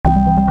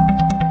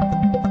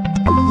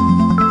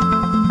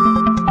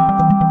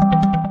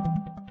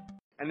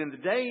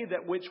day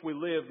that which we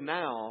live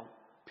now,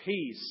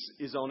 peace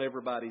is on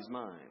everybody's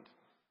mind.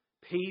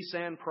 Peace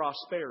and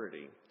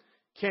prosperity.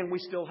 Can we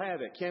still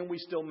have it? Can we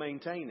still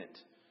maintain it?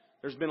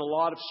 There's been a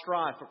lot of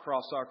strife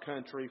across our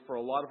country for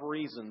a lot of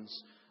reasons,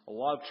 a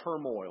lot of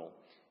turmoil.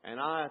 And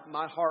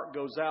my heart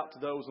goes out to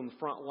those on the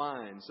front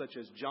lines, such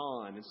as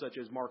John and such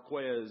as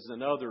Marquez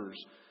and others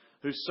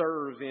who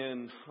serve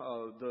in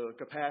the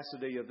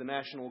capacity of the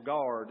National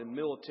Guard and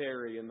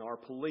military and our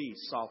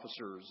police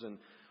officers and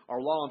our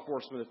law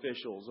enforcement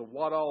officials, of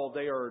what all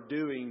they are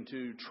doing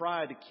to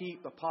try to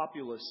keep the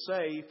populace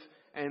safe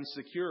and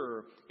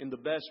secure in the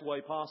best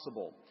way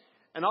possible.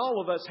 And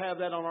all of us have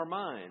that on our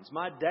minds.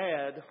 My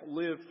dad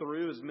lived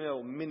through, as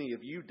many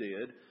of you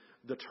did,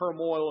 the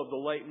turmoil of the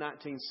late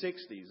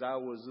 1960s. I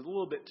was a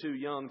little bit too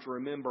young to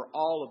remember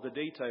all of the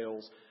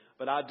details,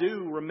 but I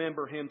do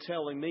remember him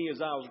telling me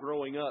as I was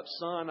growing up,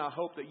 "Son, I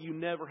hope that you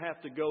never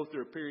have to go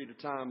through a period of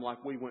time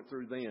like we went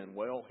through then."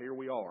 Well, here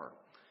we are.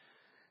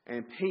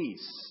 And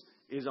peace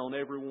is on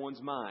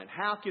everyone's mind.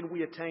 How can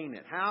we attain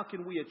it? How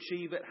can we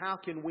achieve it? How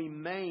can we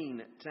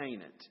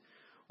maintain it?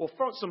 Well,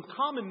 some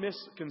common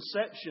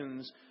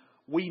misconceptions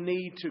we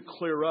need to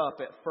clear up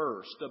at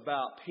first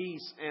about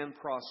peace and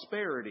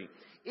prosperity.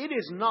 It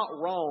is not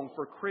wrong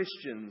for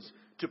Christians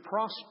to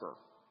prosper.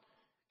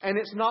 And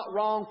it's not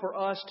wrong for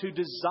us to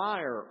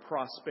desire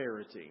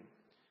prosperity.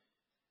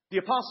 The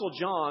Apostle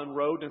John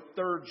wrote in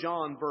 3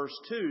 John verse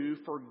 2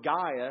 for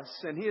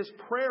Gaius, and his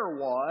prayer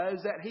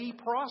was that he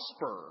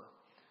prosper.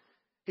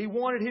 He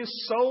wanted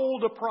his soul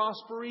to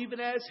prosper even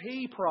as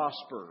he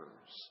prospers.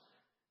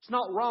 It's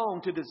not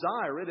wrong to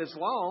desire it as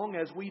long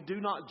as we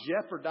do not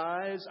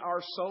jeopardize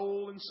our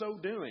soul in so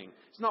doing.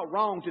 It's not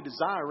wrong to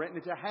desire it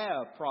and to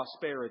have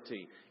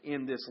prosperity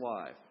in this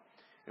life.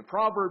 In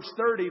Proverbs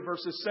 30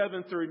 verses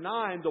 7 through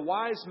 9, the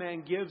wise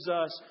man gives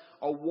us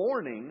a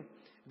warning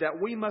that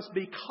we must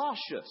be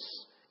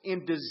cautious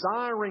in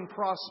desiring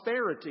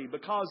prosperity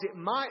because it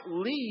might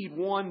lead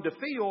one to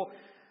feel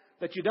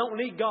that you don't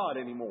need God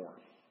anymore.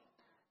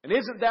 And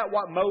isn't that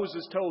what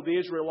Moses told the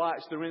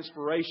Israelites through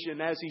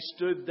inspiration as he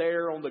stood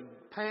there on the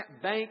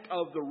bank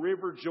of the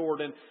river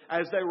Jordan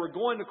as they were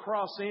going to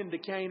cross into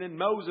Canaan,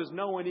 Moses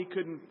knowing he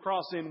couldn't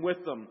cross in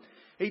with them.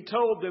 He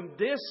told them,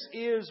 "This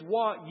is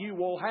what you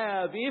will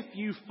have if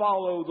you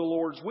follow the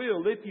Lord's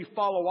will, if you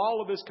follow all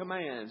of His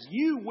commands.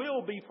 You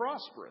will be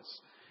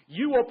prosperous.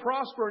 You will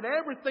prosper in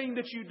everything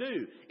that you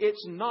do."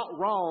 It's not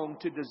wrong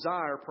to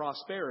desire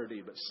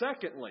prosperity. But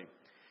secondly,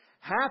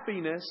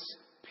 happiness,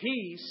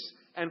 peace,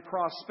 and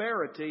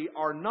prosperity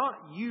are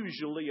not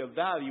usually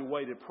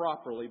evaluated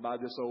properly by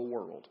this old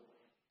world.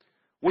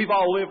 We've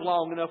all lived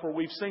long enough where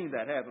we've seen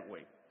that, haven't we?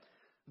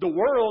 The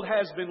world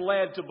has been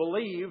led to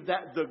believe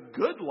that the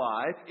good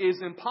life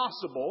is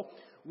impossible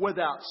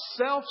without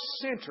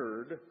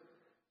self-centered,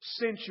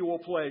 sensual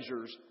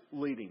pleasures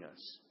leading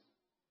us.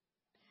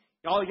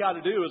 All you got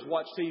to do is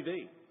watch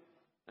TV.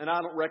 And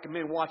I don't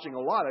recommend watching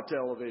a lot of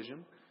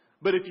television.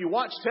 But if you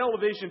watch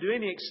television to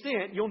any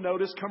extent, you'll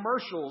notice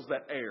commercials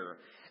that air.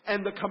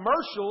 And the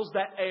commercials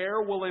that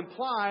air will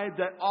imply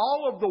that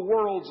all of the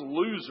world's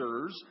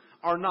losers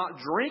are not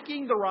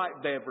drinking the right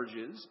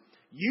beverages,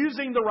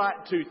 using the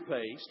right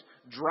toothpaste,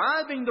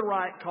 driving the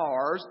right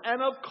cars,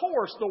 and of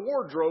course the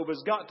wardrobe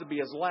has got to be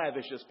as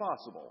lavish as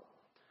possible.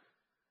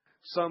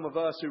 Some of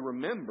us who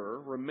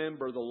remember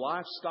the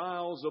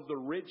lifestyles of the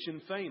rich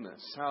and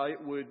famous, how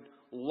it would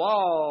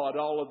laud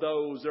all of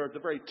those that are at the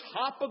very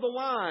top of the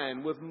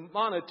line with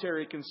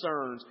monetary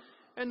concerns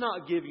and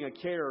not giving a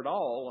care at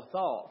all, a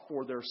thought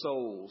for their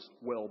soul's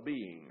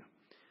well-being.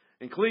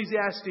 In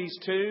Ecclesiastes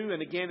 2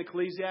 and again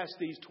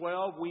Ecclesiastes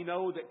 12, we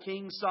know that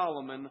King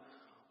Solomon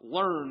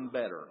learned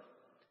better.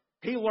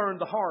 He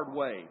learned the hard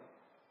way,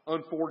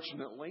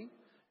 unfortunately.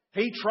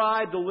 He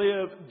tried to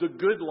live the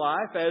good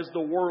life as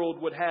the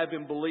world would have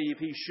him believe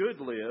he should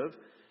live.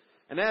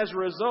 And as a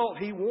result,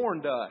 he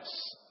warned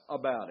us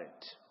about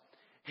it.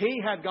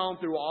 He had gone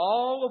through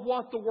all of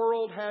what the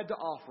world had to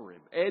offer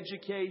him.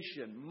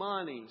 Education,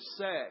 money,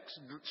 sex,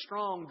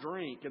 strong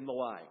drink, and the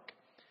like.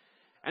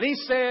 And he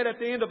said at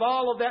the end of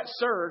all of that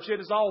search, it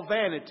is all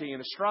vanity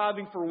and a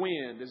striving for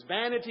wind. It's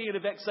vanity and a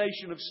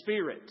vexation of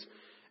spirit.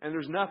 And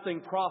there's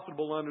nothing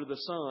profitable under the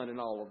sun in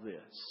all of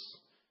this.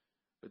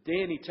 But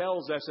then he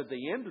tells us at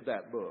the end of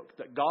that book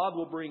that God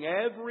will bring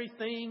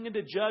everything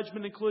into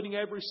judgment, including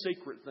every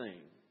secret thing.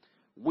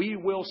 We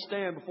will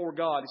stand before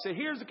God. He said,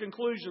 here's the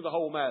conclusion of the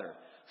whole matter.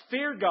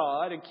 Fear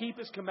God and keep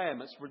His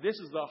commandments, for this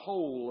is the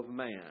whole of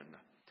man.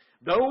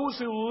 Those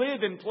who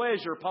live in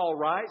pleasure, Paul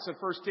writes in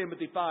 1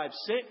 Timothy 5:6,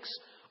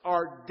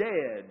 are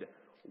dead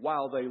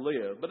while they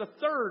live. But a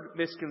third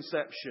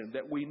misconception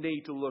that we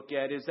need to look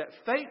at is that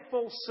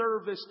faithful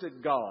service to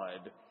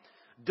God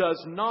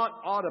does not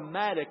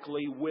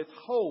automatically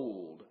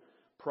withhold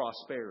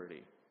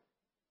prosperity.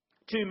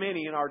 Too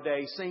many in our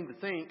day seem to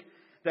think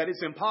that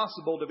it's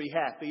impossible to be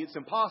happy, it's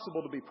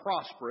impossible to be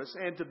prosperous,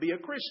 and to be a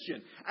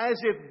Christian.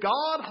 As if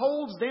God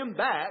holds them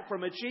back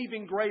from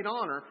achieving great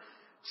honor,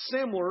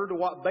 similar to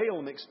what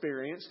Balaam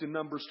experienced in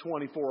Numbers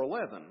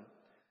 24:11.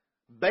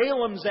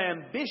 Balaam's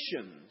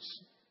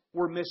ambitions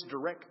were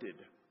misdirected.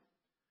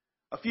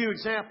 A few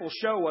examples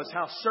show us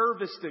how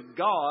service to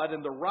God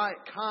and the right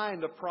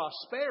kind of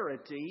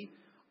prosperity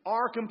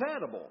are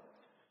compatible.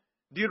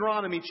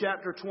 Deuteronomy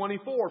chapter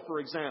 24, for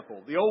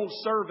example, the old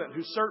servant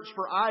who searched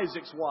for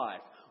Isaac's wife.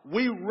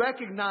 We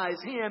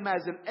recognize him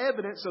as an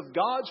evidence of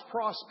God's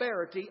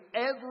prosperity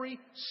every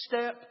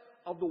step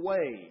of the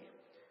way.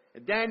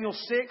 In Daniel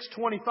 6,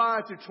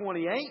 25 through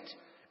 28,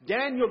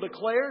 Daniel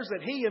declares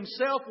that he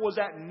himself was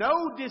at no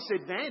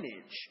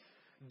disadvantage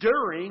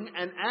during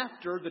and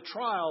after the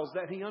trials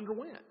that he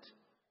underwent.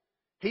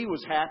 He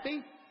was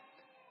happy.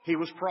 He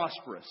was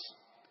prosperous.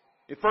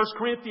 In 1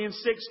 Corinthians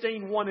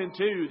 16, 1 and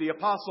 2, the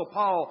Apostle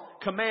Paul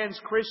commands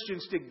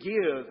Christians to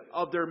give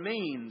of their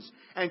means.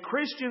 And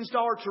Christians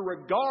are to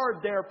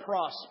regard their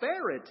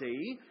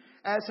prosperity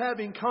as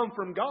having come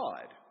from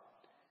God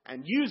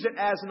and use it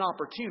as an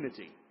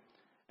opportunity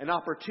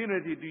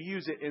to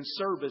use it in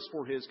service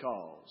for His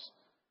cause.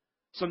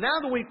 So now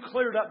that we've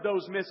cleared up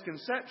those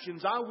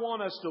misconceptions, I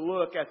want us to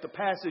look at the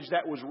passage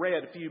that was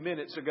read a few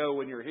minutes ago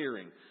in your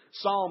hearing.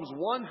 Psalms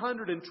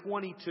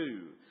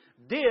 122.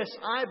 This,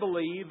 I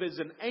believe, is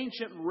an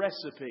ancient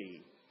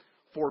recipe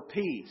for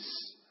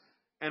peace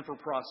and for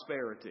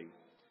prosperity.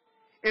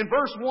 In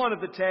verse 1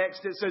 of the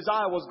text, it says,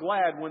 I was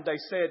glad when they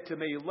said to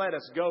me, let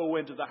us go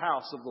into the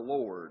house of the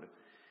Lord.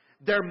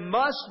 There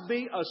must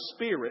be a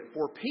spirit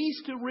for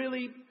peace to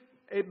really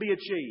be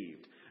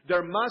achieved.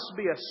 There must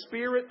be a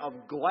spirit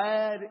of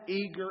glad,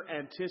 eager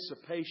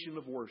anticipation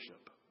of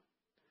worship.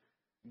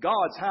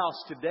 God's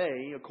house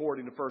today,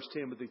 according to 1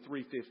 Timothy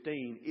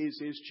 3:15,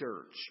 is His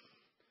church.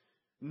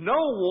 No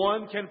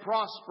one can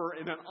prosper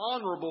in an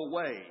honorable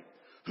way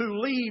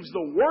who leaves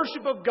the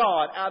worship of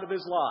God out of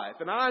his life.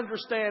 And I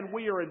understand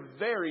we are in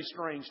very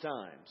strange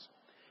times.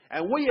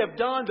 And we have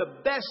done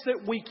the best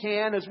that we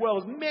can, as well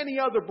as many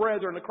other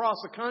brethren across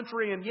the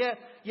country and yet,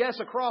 yes,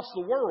 across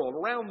the world,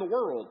 around the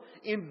world,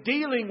 in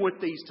dealing with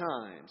these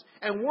times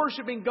and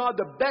worshiping God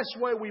the best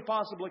way we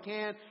possibly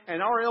can.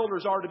 And our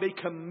elders are to be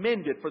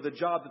commended for the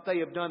job that they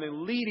have done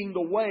in leading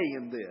the way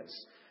in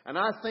this. And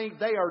I think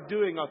they are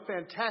doing a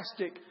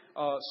fantastic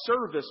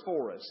service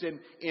for us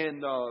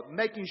in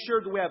making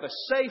sure that we have a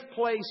safe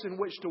place in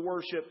which to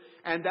worship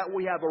and that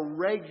we have a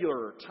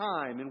regular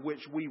time in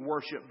which we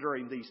worship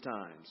during these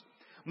times.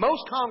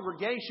 Most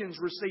congregations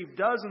receive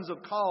dozens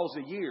of calls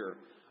a year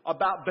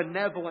about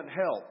benevolent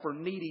help for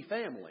needy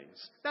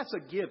families. That's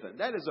a given.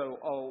 That is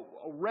a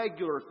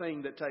regular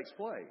thing that takes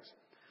place.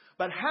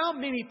 But how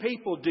many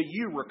people do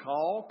you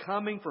recall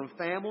coming from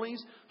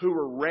families who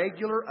were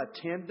regular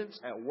attendants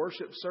at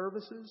worship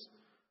services?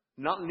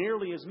 Not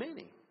nearly as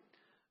many.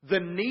 The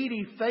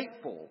needy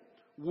faithful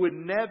would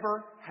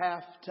never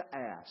have to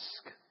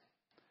ask.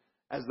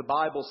 As the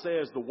Bible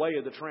says, the way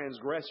of the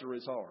transgressor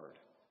is hard.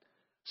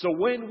 So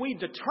when we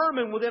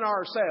determine within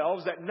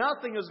ourselves that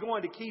nothing is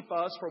going to keep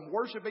us from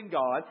worshiping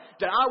God,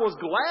 that I was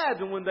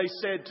glad when they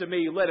said to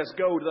me, let us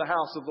go to the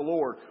house of the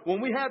Lord. When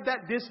we have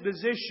that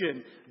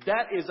disposition,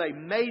 that is a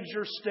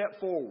major step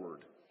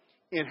forward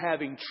in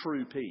having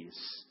true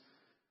peace.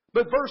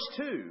 But verse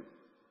 2,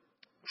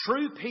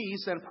 true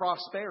peace and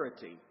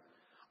prosperity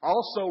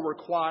also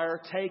require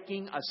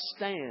taking a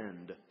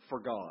stand for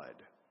God.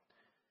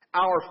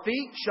 Our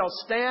feet shall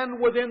stand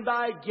within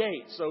thy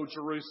gates, O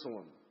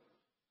Jerusalem.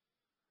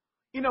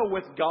 You know,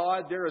 with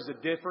God, there is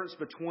a difference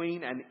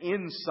between an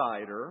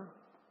insider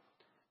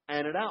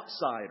and an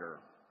outsider.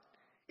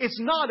 It's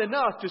not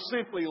enough to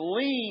simply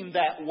lean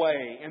that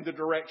way in the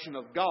direction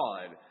of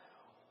God.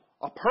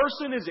 A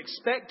person is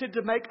expected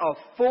to make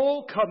a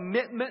full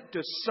commitment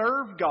to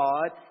serve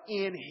God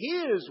in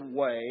His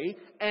way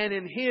and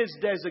in His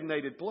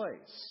designated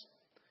place.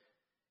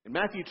 In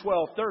Matthew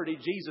 12:30,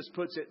 Jesus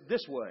puts it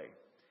this way,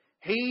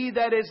 he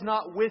that is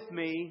not with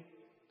me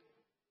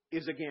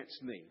is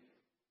against me.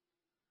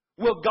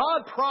 Will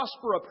God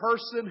prosper a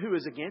person who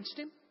is against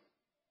Him?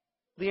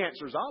 The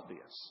answer is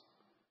obvious.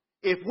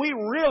 If we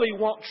really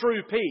want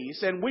true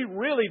peace and we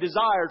really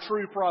desire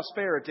true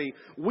prosperity,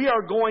 we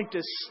are going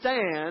to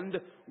stand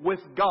with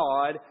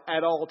God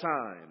at all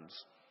times.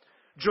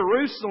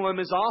 Jerusalem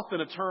is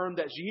often a term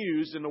that's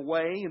used in a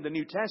way in the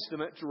New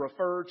Testament to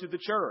refer to the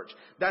church.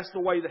 That's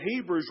the way the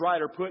Hebrews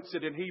writer puts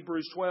it in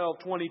Hebrews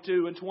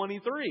 12:22 and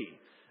 23.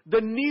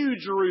 The New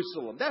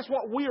Jerusalem. That's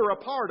what we are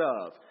a part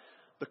of.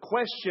 The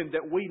question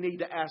that we need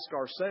to ask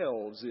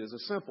ourselves is a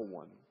simple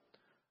one.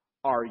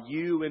 Are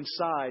you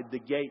inside the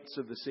gates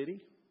of the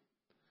city?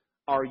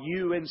 Are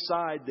you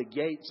inside the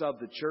gates of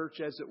the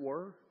church, as it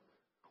were?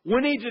 We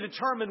need to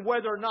determine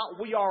whether or not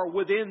we are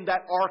within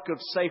that ark of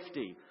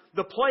safety,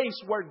 the place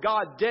where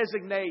God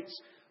designates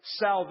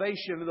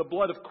salvation and the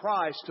blood of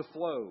Christ to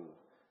flow.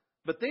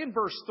 But then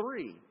verse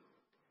 3,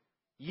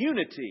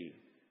 unity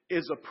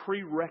is a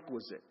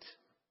prerequisite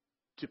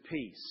to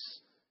peace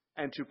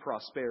and to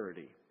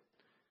prosperity.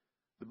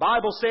 The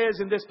Bible says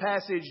in this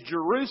passage,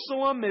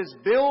 Jerusalem is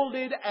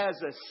builded as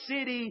a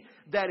city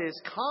that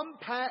is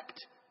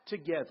compact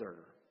together,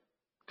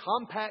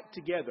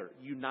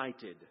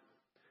 united.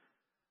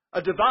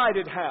 A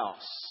divided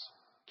house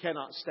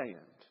cannot stand.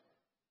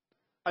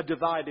 A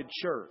divided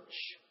church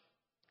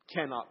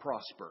cannot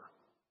prosper.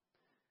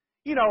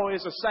 You know,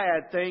 it's a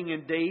sad thing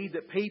indeed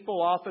that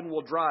people often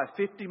will drive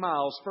 50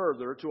 miles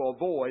further to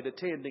avoid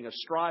attending a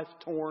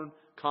strife-torn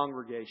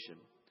congregation.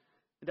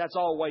 That's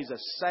always a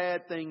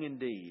sad thing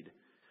indeed.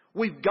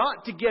 We've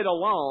got to get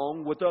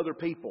along with other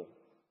people.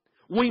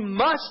 We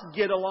must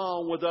get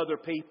along with other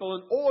people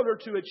in order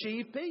to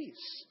achieve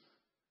peace.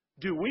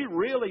 Do we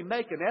really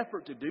make an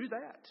effort to do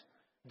that?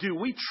 Do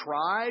we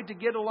try to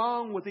get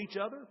along with each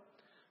other?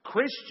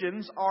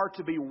 Christians are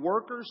to be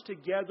workers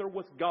together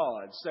with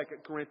God,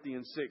 2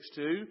 Corinthians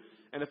 6:2.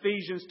 And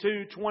Ephesians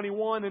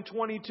 2:21 and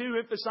 22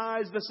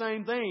 emphasize the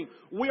same thing.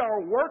 We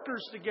are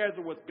workers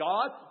together with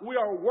God. We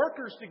are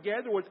workers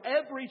together with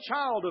every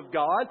child of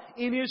God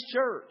in His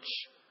church.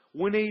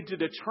 We need to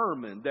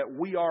determine that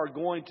we are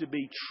going to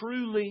be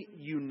truly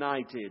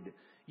united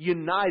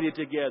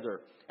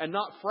together, and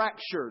not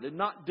fractured and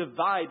not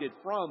divided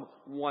from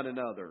one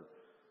another.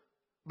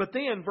 But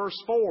then verse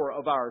 4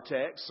 of our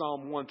text,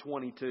 Psalm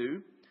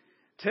 122,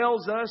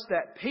 tells us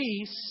that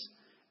peace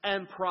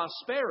and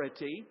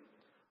prosperity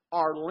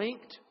are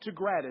linked to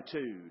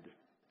gratitude.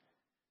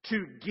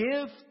 To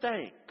give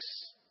thanks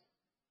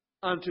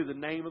unto the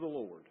name of the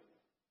Lord.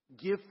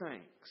 Give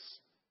thanks.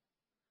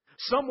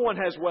 Someone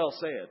has well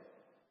said,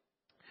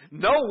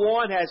 no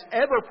one has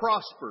ever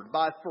prospered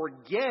by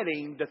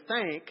forgetting to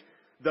thank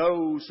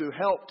those who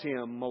helped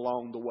him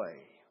along the way.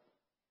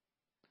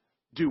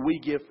 Do we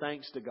give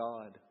thanks to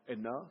God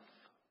enough?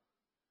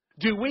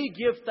 Do we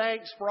give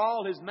thanks for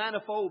all His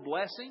manifold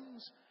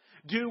blessings?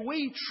 Do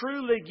we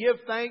truly give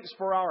thanks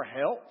for our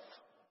health?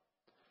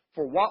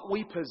 For what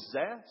we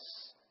possess?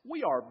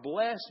 We are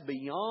blessed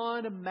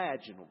beyond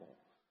imaginable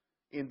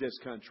in this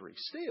country.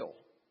 Still,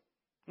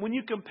 when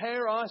you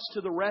compare us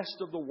to the rest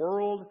of the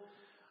world,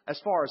 as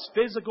far as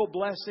physical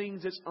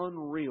blessings, it's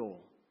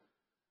unreal.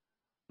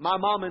 My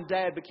mom and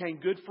dad became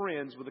good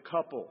friends with a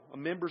couple of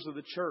members of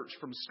the church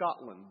from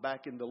Scotland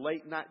back in the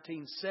late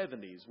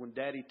 1970s when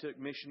Daddy took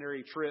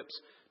missionary trips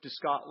to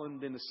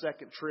Scotland, then the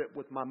second trip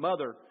with my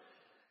mother.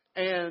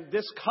 And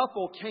this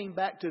couple came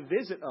back to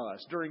visit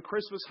us during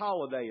Christmas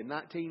holiday in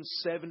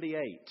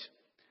 1978.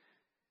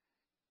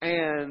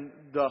 And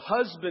the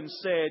husband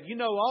said, you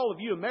know, all of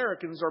you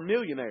Americans are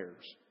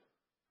millionaires.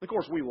 Of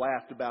course, we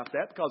laughed about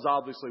that because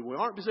obviously we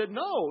aren't. We said,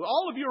 no,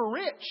 all of you are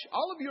rich.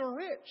 All of you are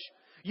rich.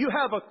 You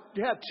have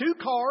 2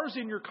 cars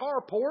in your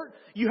carport.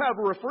 You have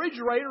a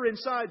refrigerator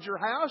inside your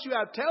house. You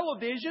have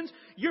televisions.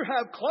 You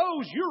have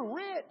clothes. You're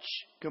rich.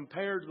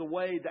 Compared to the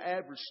way the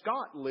average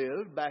Scot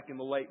lived back in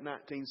the late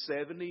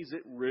 1970s,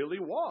 it really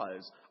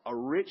was a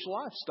rich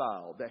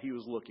lifestyle that he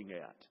was looking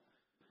at.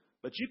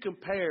 But you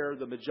compare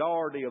the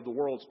majority of the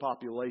world's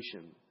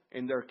population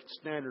and their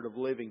standard of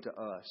living to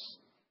us,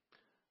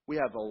 we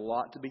have a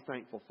lot to be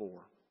thankful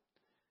for.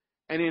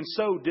 And in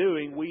so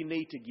doing, we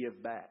need to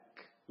give back.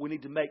 We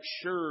need to make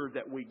sure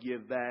that we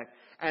give back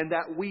and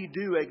that we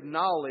do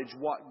acknowledge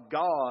what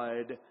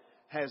God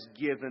has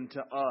given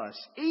to us.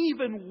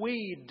 Even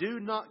we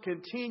do not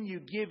continue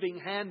giving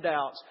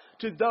handouts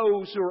to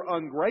those who are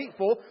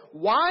ungrateful.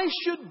 Why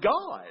should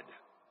God?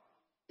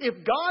 If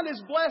God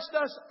has blessed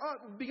us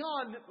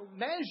beyond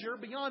measure,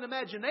 beyond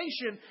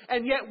imagination,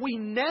 and yet we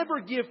never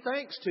give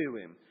thanks to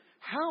Him,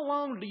 how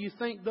long do you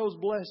think those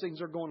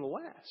blessings are going to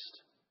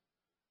last?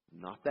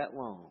 Not that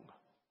long.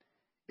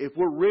 If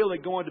we're really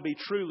going to be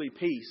truly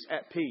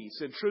at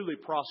peace and truly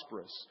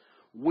prosperous,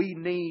 we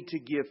need to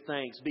give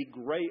thanks, be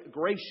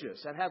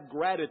gracious, and have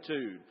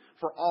gratitude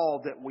for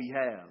all that we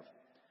have.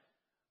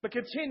 But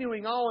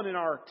continuing on in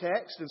our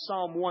text in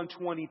Psalm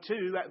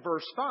 122 at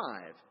verse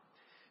 5,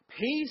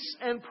 peace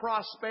and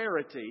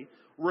prosperity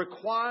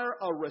require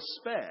a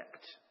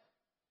respect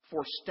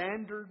for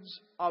standards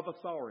of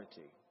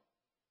authority.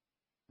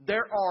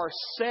 There are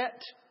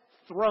set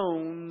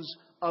thrones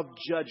of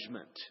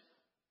judgment,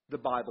 the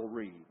Bible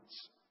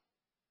reads.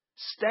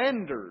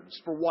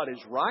 Standards for what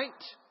is right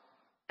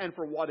and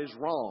for what is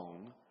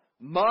wrong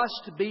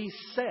must be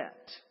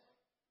set.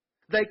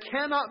 They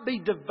cannot be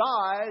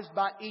devised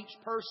by each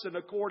person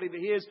according to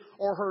his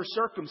or her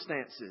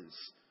circumstances.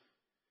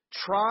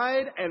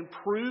 Tried and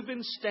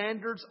proven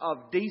standards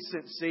of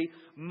decency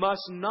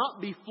must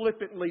not be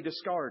flippantly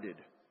discarded.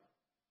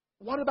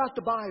 What about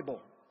the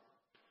Bible?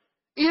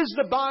 Is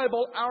the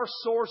Bible our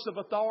source of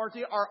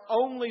authority, our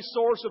only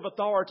source of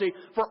authority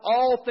for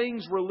all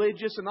things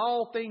religious and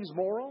all things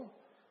moral?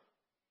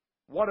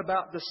 What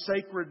about the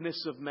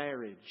sacredness of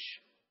marriage?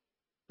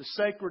 The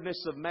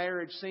sacredness of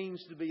marriage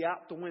seems to be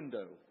out the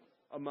window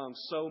among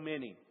so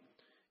many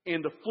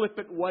in the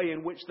flippant way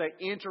in which they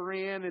enter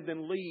in and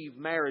then leave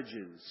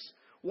marriages.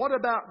 What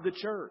about the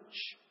church?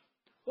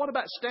 What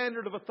about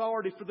standard of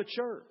authority for the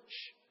church?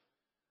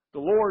 The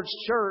Lord's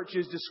church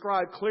is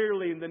described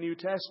clearly in the New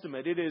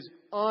Testament. It is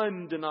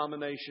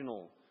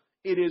undenominational.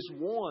 It is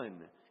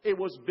one. It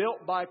was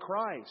built by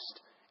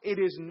Christ. It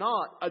is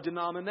not a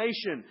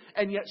denomination.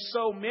 And yet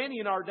so many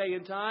in our day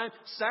and time,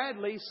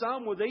 sadly,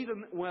 some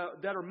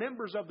that are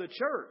members of the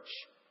church,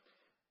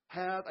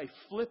 have a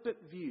flippant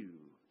view,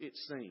 it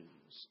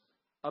seems,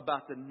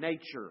 about the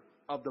nature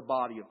of the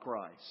body of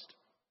Christ.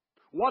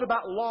 What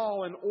about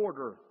law and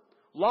order?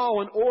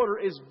 Law and order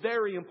is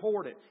very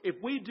important. If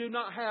we do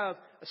not have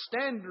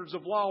standards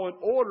of law and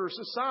order,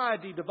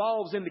 society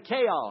devolves into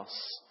chaos.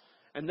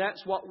 And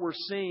that's what we're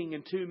seeing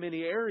in too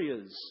many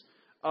areas.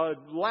 A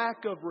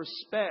lack of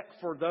respect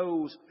for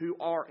those who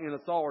are in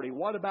authority.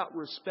 What about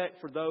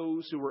respect for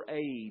those who are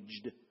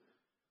aged?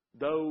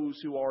 Those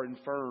who are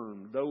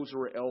infirm? Those who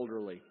are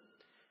elderly?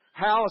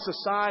 How a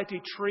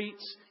society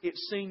treats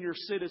its senior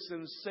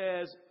citizens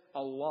says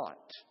a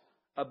lot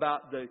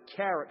about the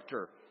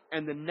character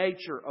and the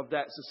nature of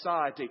that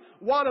society.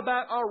 What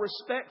about our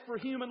respect for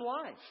human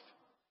life?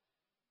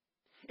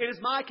 It is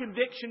my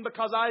conviction,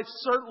 because I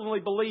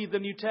certainly believe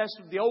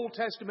the Old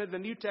Testament and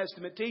the New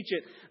Testament teach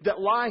it, that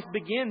life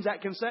begins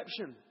at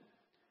conception.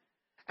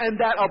 And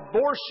that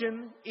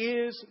abortion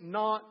is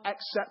not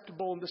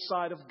acceptable in the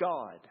sight of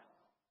God.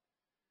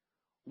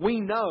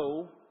 We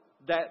know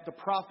that the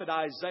prophet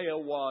Isaiah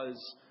was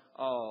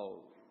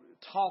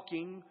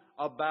talking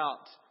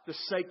about the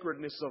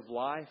sacredness of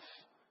life.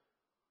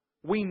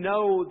 We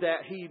know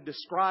that he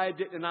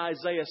described it in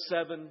Isaiah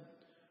 7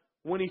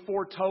 when he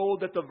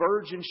foretold that the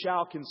virgin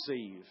shall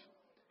conceive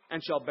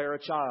and shall bear a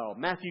child.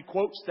 Matthew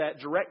quotes that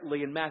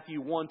directly in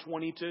Matthew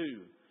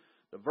 1:22.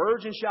 The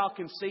virgin shall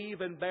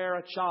conceive and bear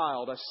a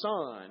child, a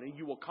son, and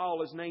you will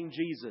call his name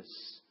Jesus.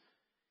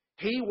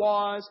 He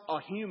was a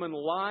human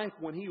life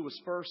when he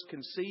was first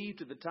conceived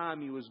to the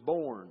time he was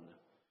born.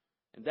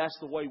 And that's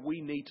the way we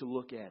need to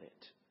look at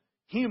it.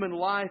 Human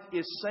life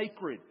is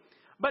sacred.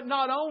 But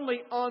not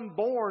only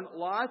unborn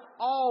life,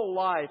 all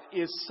life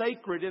is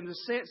sacred in the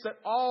sense that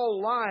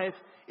all life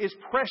is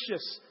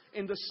precious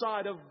in the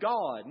sight of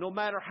God. No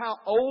matter how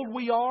old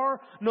we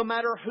are, no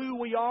matter who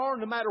we are,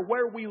 no matter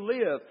where we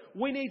live,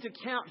 we need to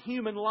count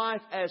human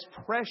life as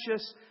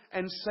precious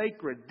and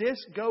sacred. This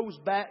goes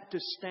back to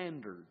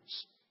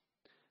standards.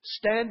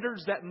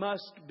 Standards that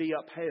must be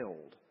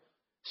upheld.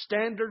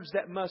 Standards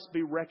that must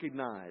be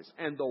recognized.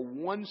 And the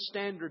one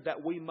standard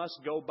that we must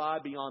go by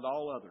beyond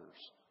all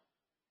others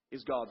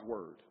is God's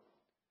Word.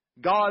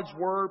 God's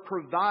Word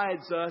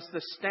provides us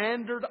the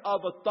standard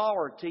of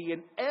authority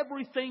in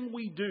everything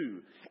we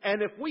do.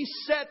 And if we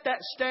set that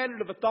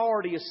standard of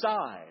authority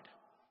aside,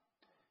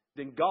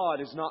 then God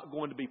is not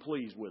going to be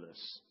pleased with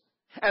us.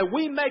 And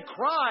we may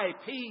cry,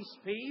 peace,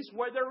 peace,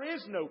 where there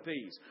is no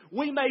peace.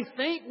 We may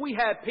think we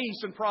have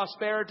peace and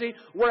prosperity,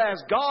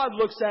 whereas God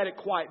looks at it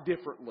quite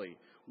differently.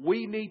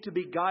 We need to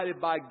be guided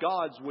by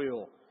God's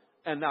will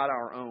and not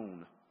our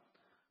own.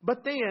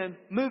 But then,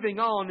 moving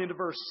on into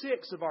verse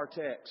 6 of our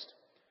text,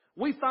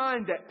 we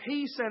find that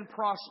peace and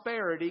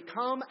prosperity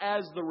come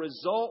as the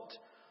result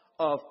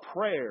of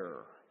prayer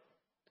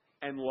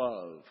and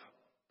love.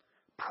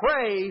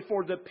 Pray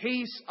for the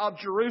peace of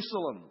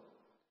Jerusalem.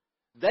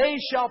 They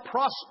shall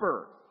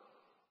prosper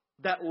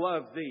that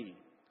love thee.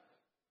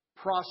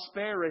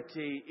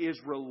 Prosperity is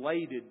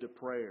related to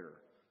prayer.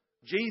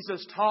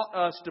 Jesus taught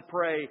us to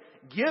pray,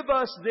 give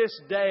us this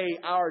day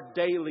our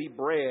daily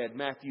bread,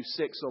 Matthew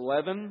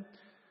 6:11.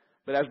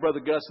 But as Brother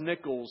Gus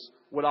Nichols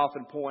would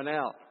often point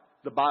out,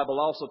 the Bible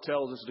also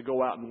tells us to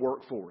go out and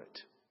work for it.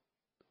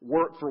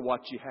 Work for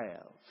what you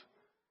have.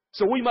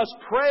 So we must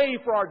pray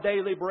for our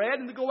daily bread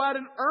and to go out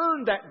and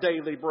earn that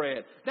daily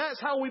bread. That's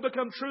how we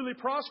become truly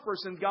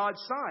prosperous in God's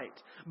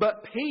sight.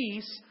 But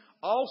peace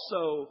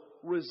also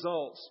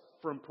results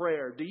from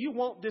prayer. Do you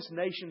want this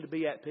nation to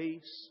be at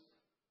peace?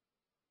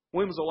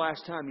 When was the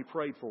last time you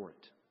prayed for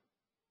it?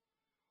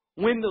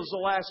 When was the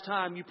last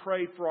time you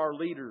prayed for our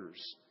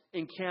leaders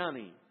in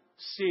county,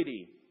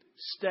 city,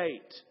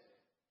 state,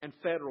 and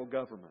federal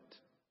government?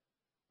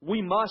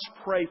 We must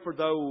pray for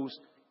those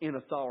in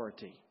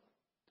authority.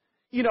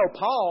 You know,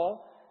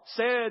 Paul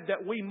said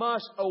that we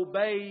must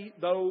obey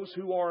those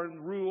who are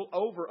in rule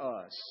over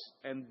us.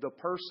 And the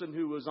person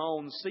who was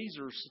on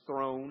Caesar's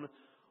throne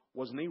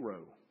was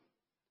Nero.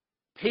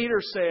 Peter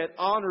said,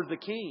 honor the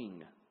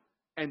king.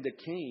 And the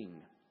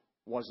king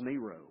was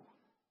Nero.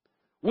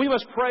 We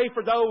must pray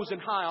for those in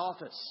high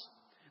office,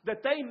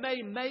 that they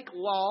may make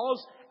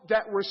laws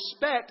that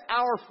respect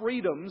our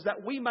freedoms,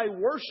 that we may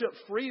worship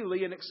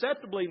freely and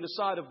acceptably in the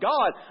sight of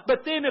God. But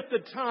then if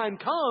the time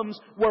comes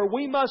where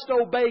we must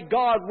obey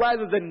God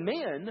rather than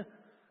men,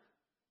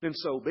 then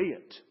so be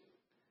it.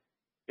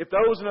 If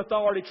those in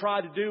authority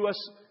try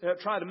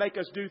to make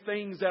us do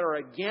things that are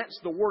against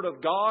the Word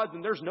of God,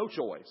 then there's no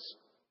choice.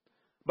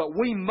 But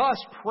we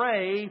must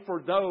pray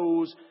for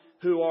those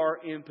who are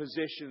in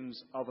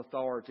positions of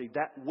authority,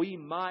 that we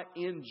might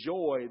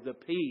enjoy the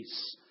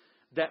peace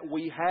that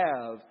we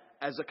have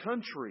as a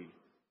country.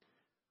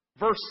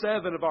 Verse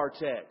 7 of our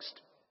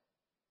text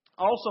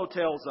also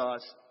tells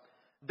us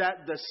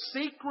that the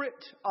secret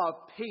of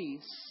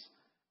peace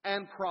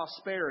and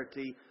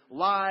prosperity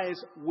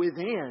lies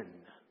within,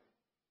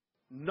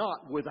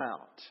 not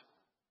without.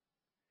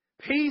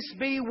 Peace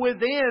be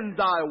within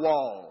thy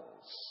walls,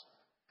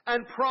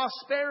 and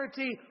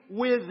prosperity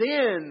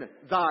within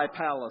thy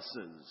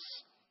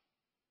palaces.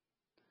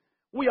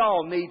 We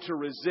all need to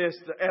resist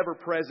the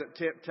ever-present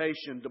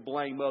temptation to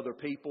blame other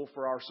people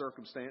for our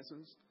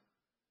circumstances.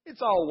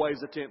 It's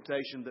always a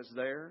temptation that's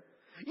there.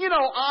 You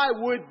know, I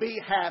would be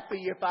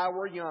happy if I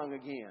were young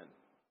again.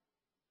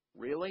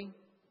 Really?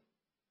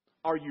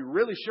 Are you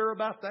really sure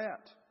about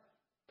that?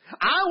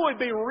 I would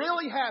be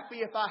really happy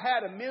if I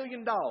had $1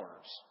 million.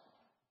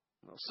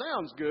 Well,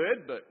 sounds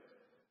good, but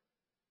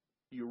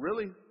you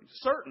really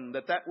certain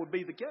that that would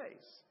be the case?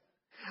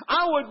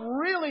 I would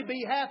really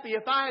be happy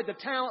if I had the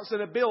talents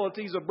and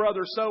abilities of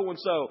brother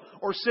so-and-so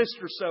or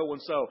sister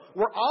so-and-so.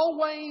 We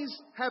always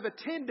have a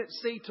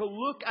tendency to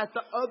look at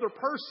the other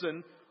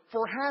person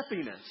for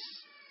happiness.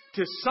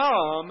 To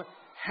some,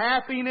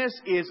 happiness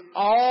is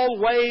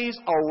always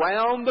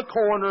around the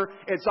corner.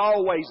 It's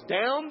always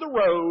down the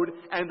road,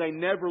 and they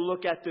never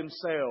look at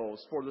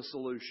themselves for the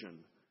solution.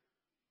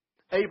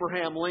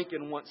 Abraham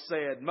Lincoln once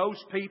said,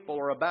 most people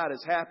are about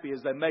as happy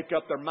as they make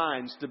up their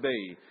minds to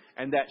be.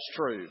 And that's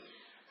true.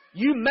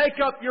 You make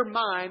up your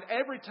mind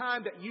every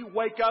time that you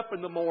wake up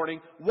in the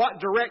morning what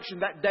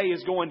direction that day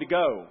is going to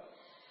go.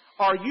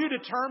 Are you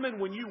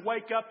determined when you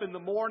wake up in the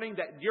morning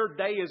that your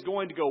day is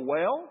going to go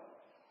well?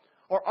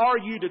 Or are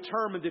you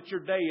determined that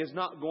your day is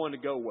not going to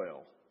go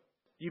well?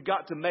 You've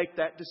got to make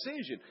that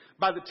decision.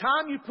 By the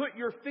time you put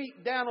your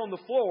feet down on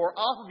the floor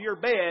off of your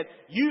bed,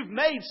 you've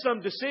made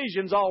some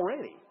decisions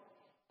already.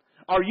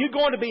 Are you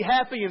going to be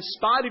happy in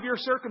spite of your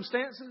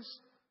circumstances?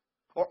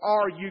 Or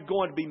are you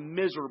going to be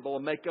miserable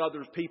and make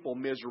other people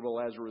miserable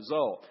as a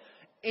result?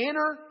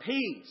 Inner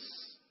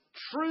peace,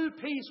 true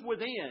peace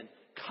within,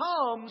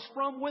 comes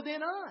from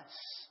within us.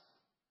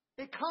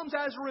 It comes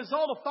as a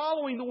result of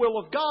following the will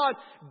of God,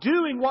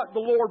 doing what the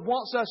Lord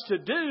wants us to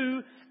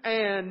do,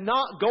 and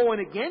not going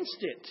against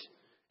it.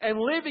 And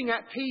living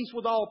at peace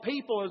with all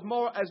people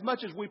as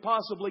much as we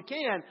possibly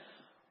can.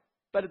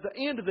 But at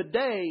the end of the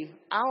day,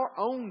 our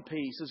own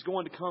peace is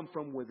going to come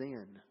from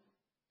within.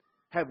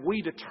 Have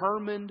we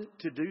determined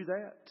to do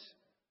that?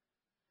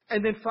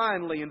 And then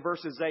finally, in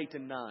verses 8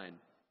 and 9,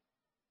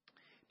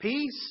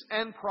 peace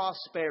and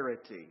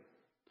prosperity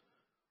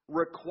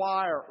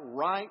require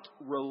right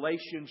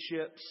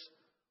relationships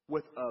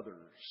with others.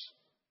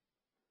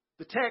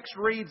 The text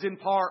reads in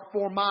part,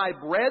 for my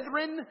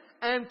brethren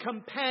and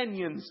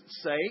companions'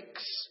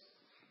 sakes,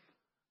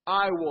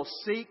 I will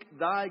seek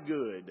thy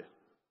good.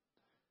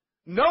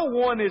 No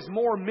one is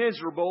more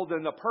miserable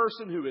than the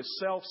person who is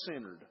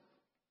self-centered.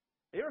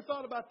 You ever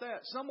thought about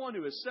that? Someone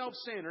who is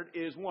self-centered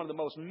is one of the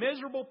most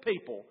miserable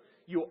people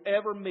you'll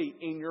ever meet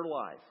in your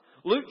life.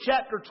 Luke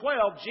chapter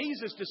 12,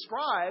 Jesus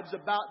describes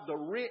about the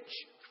rich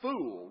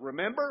fool.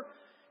 Remember?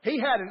 He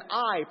had an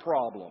I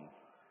problem.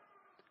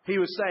 He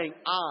was saying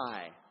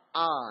I,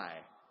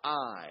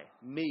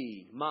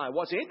 me, my.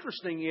 What's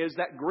interesting is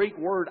that Greek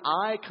word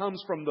I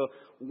comes from the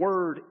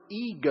word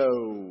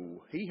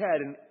ego. He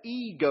had an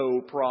ego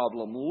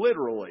problem,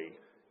 literally,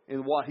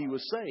 in what he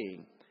was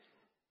saying.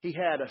 He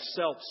had a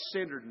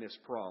self-centeredness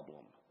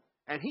problem.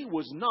 And he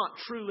was not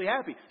truly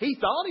happy. He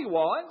thought he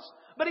was,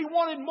 but he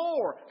wanted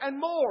more and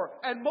more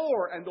and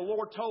more. And the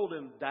Lord told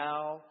him,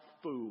 thou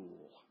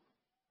fool,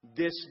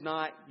 this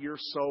night your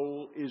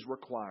soul is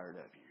required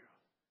of you.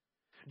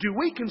 Do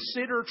we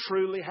consider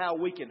truly how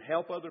we can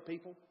help other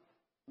people?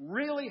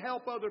 Really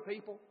help other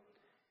people?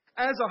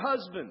 As a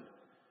husband,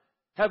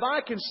 have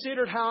I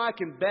considered how I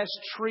can best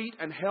treat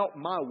and help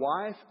my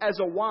wife? As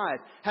a wife,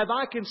 have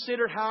I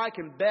considered how I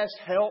can best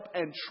help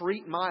and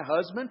treat my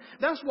husband?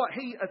 That's what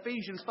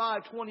Ephesians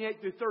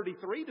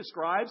 5:28-33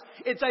 describes.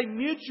 It's a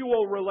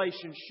mutual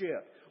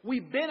relationship. We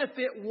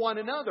benefit one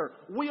another.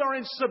 We are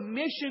in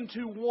submission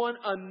to one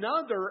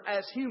another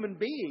as human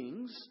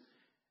beings.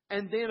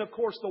 And then, of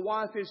course, the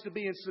wife is to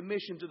be in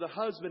submission to the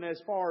husband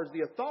as far as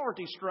the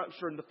authority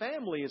structure in the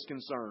family is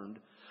concerned.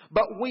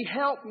 But we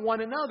help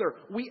one another.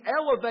 We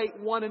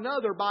elevate one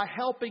another by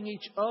helping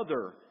each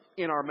other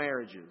in our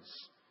marriages.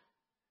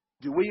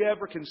 Do we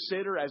ever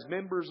consider, as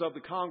members of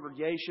the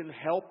congregation,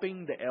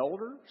 helping the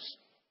elders?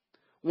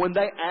 When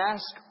they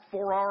ask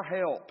for our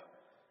help,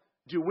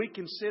 do we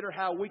consider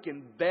how we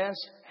can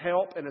best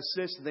help and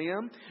assist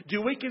them?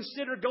 Do we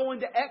consider going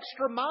the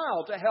extra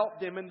mile to help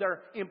them in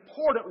their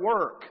important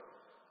work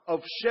of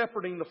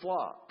shepherding the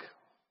flock?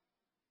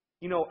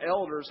 You know,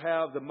 elders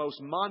have the most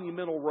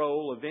monumental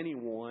role of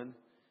anyone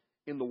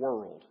in the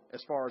world,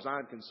 as far as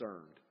I'm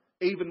concerned.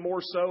 Even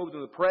more so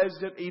than the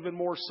president, even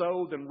more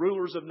so than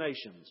rulers of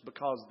nations,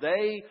 because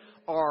they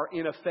are,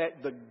 in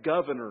effect, the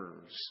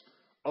governors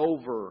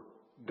over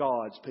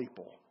God's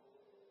people.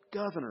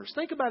 Governors.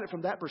 Think about it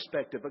from that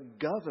perspective. A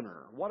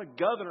governor. What a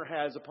governor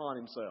has upon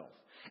himself.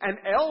 And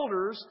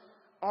elders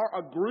are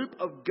a group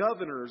of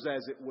governors,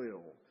 as it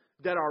will,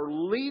 that are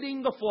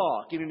leading the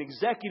flock in an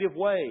executive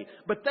way.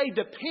 But they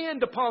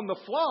depend upon the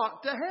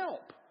flock to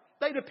help.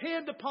 They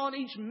depend upon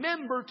each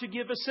member to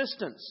give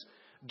assistance.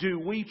 Do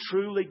we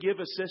truly give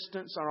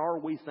assistance, or are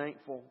we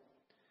thankful?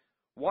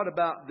 What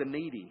about the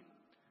needy?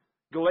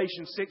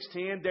 Galatians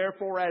 6:10,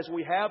 therefore, as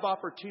we have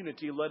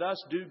opportunity, let us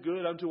do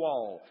good unto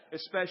all,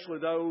 especially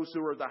those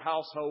who are of the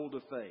household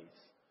of faith.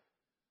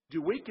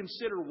 Do we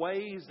consider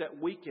ways that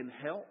we can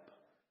help?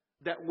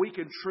 That we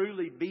can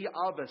truly be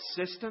of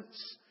assistance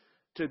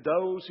to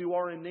those who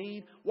are in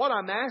need? What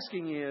I'm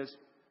asking is,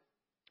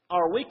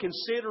 Are we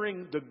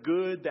considering the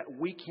good that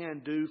we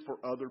can do for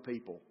other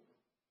people?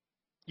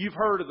 You've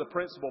heard of the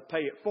principle, pay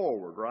it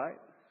forward, right?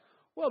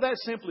 Well,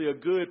 that's simply a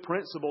good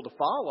principle to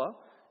follow,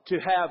 to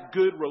have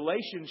good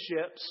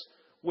relationships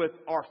with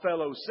our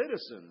fellow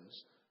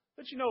citizens.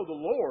 But you know, the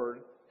Lord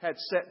had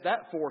set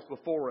that forth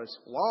before us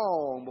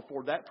long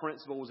before that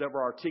principle was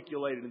ever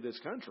articulated in this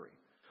country.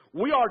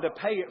 We are to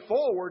pay it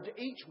forward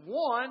to each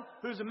one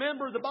who's a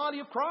member of the body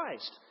of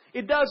Christ.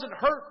 It doesn't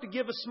hurt to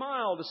give a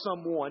smile to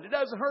someone. It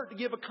doesn't hurt to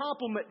give a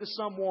compliment to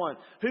someone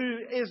who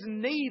is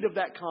in need of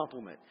that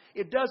compliment.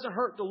 It doesn't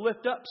hurt to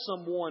lift up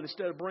someone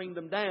instead of bring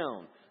them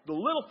down. The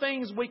little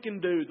things we can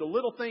do, the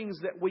little things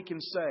that we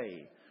can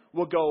say,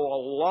 will go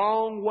a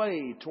long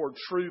way toward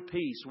true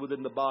peace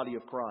within the body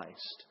of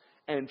Christ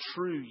and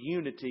true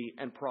unity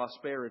and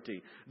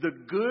prosperity. The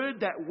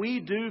good that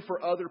we do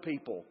for other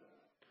people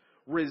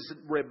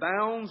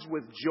rebounds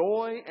with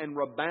joy and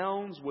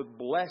rebounds with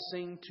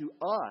blessing to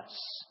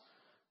us.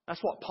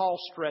 That's what Paul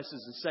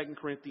stresses in 2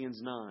 Corinthians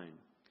 9.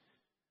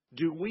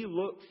 Do we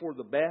look for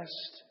the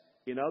best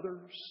in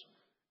others?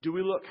 Do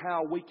we look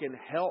how we can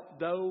help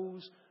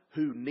those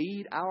who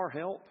need our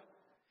help?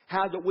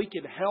 How that we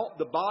can help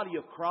the body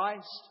of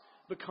Christ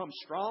become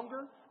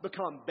stronger,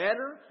 become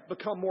better,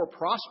 become more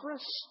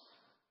prosperous?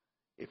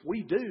 If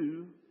we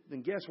do,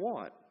 then guess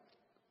what?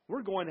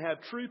 We're going to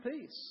have true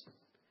peace.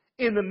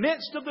 In the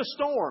midst of the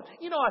storm.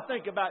 You know, I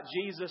think about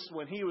Jesus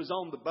when He was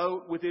on the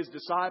boat with His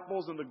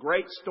disciples and the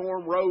great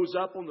storm rose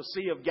up on the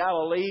Sea of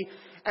Galilee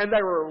and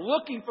they were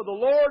looking for the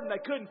Lord and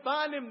they couldn't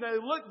find Him. They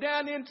looked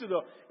down into the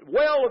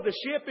well of the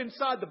ship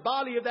inside the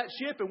body of that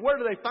ship, and where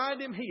do they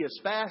find Him? He is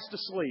fast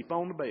asleep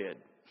on the bed.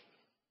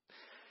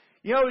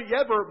 You know, you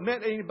ever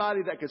met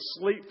anybody that could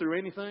sleep through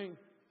anything?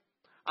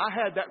 I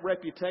had that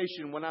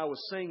reputation when I was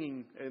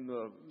singing in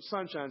the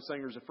Sunshine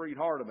Singers of Freed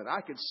Hardeman.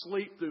 I could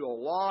sleep through a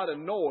lot of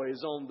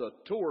noise on the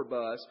tour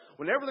bus.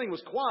 When everything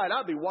was quiet,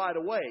 I'd be wide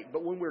awake.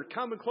 But when we were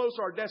coming close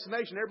to our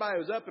destination, everybody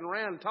was up and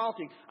around and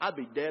talking, I'd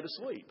be dead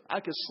asleep. I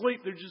could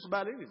sleep through just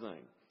about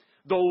anything.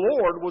 The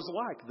Lord was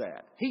like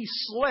that. He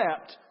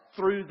slept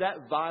through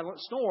that violent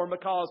storm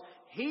because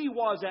He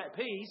was at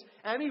peace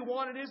and He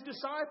wanted His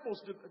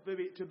disciples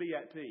to be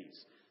at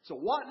peace. So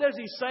what does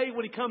He say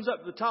when He comes up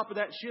to the top of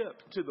that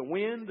ship, to the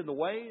wind and the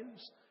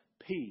waves?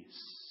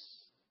 Peace,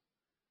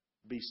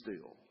 be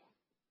still.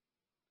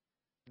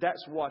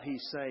 That's what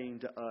He's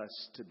saying to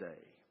us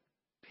today.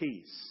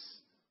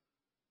 Peace,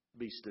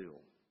 be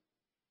still.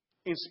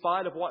 In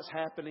spite of what's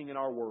happening in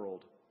our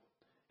world,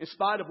 in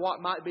spite of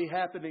what might be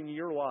happening in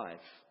your life,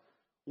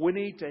 we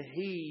need to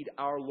heed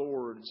our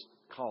Lord's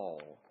call.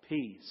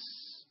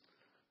 Peace,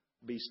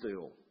 be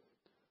still.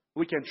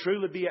 We can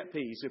truly be at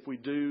peace if we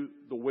do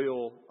the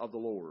will of the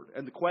Lord.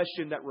 And the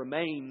question that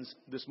remains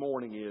this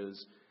morning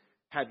is,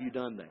 have you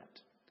done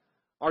that?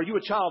 Are you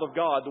a child of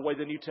God the way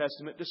the New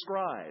Testament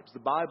describes? The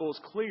Bible is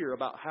clear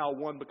about how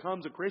one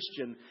becomes a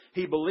Christian.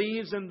 He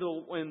believes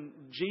in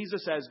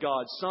Jesus as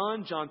God's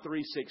Son, John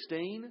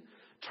 3:16.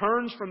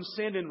 Turns from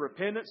sin in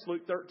repentance,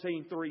 Luke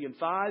 13:3 and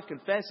 5.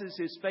 Confesses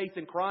his faith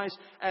in Christ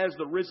as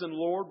the risen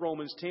Lord,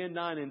 Romans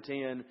 10:9 and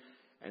 10.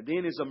 And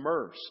then is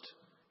immersed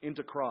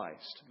into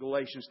Christ,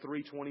 Galatians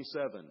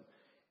 3:27.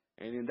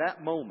 And in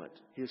that moment,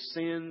 his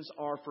sins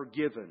are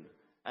forgiven,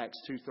 Acts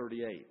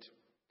 2:38.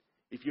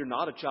 If you're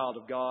not a child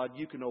of God,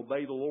 you can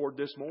obey the Lord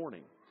this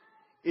morning.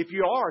 If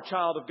you are a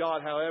child of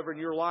God, however, and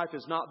your life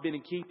has not been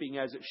in keeping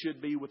as it should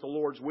be with the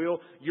Lord's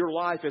will, your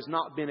life has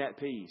not been at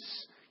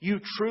peace.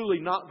 You've truly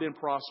not been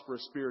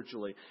prosperous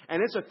spiritually.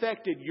 And it's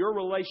affected your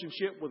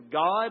relationship with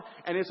God,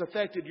 and it's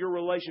affected your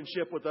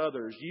relationship with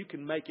others. You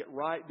can make it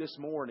right this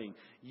morning.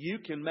 You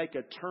can make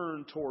a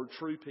turn toward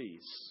true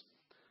peace.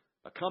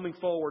 A coming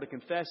forward, a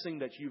confessing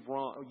that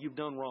you've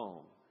done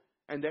wrong,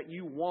 and that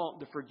you want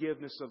the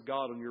forgiveness of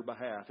God on your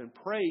behalf, and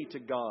pray to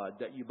God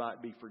that you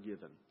might be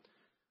forgiven.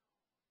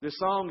 This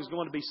song is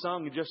going to be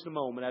sung in just a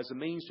moment as a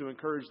means to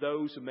encourage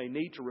those who may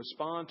need to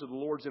respond to the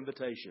Lord's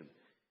invitation.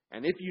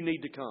 And if you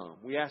need to come,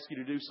 we ask you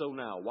to do so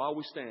now while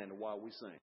we stand and while we sing.